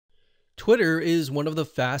Twitter is one of the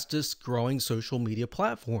fastest growing social media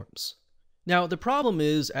platforms. Now, the problem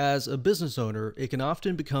is, as a business owner, it can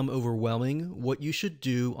often become overwhelming what you should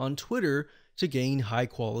do on Twitter to gain high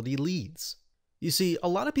quality leads. You see, a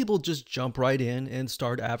lot of people just jump right in and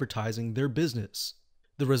start advertising their business.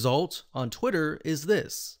 The result on Twitter is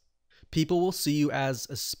this: people will see you as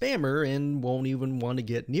a spammer and won't even want to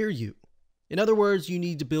get near you. In other words, you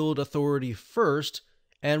need to build authority first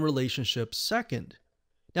and relationships second.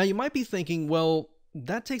 Now, you might be thinking, well,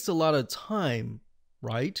 that takes a lot of time,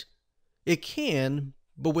 right? It can,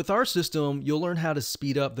 but with our system, you'll learn how to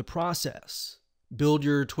speed up the process, build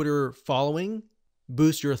your Twitter following,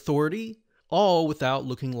 boost your authority, all without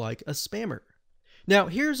looking like a spammer. Now,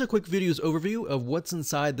 here's a quick video's overview of what's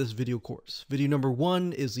inside this video course. Video number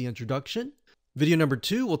 1 is the introduction. Video number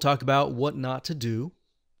 2, we'll talk about what not to do.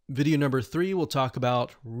 Video number 3, we'll talk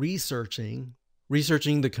about researching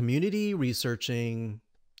the community, researching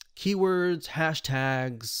keywords,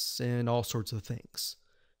 hashtags, and all sorts of things,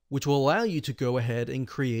 which will allow you to go ahead and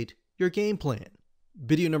create your game plan.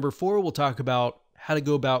 Video number 4, we'll talk about how to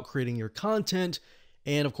go about creating your content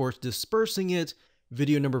and, of course, dispersing it.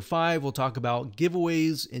 Video number 5, we'll talk about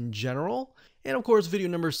giveaways in general. And of course, video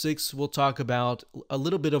number 6, we'll talk about a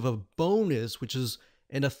little bit of a bonus, which is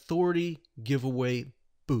an authority giveaway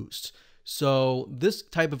boost. So this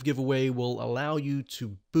type of giveaway will allow you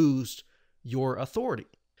to boost your authority.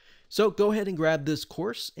 So go ahead and grab this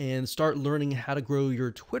course and start learning how to grow your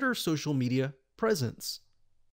Twitter social media presence.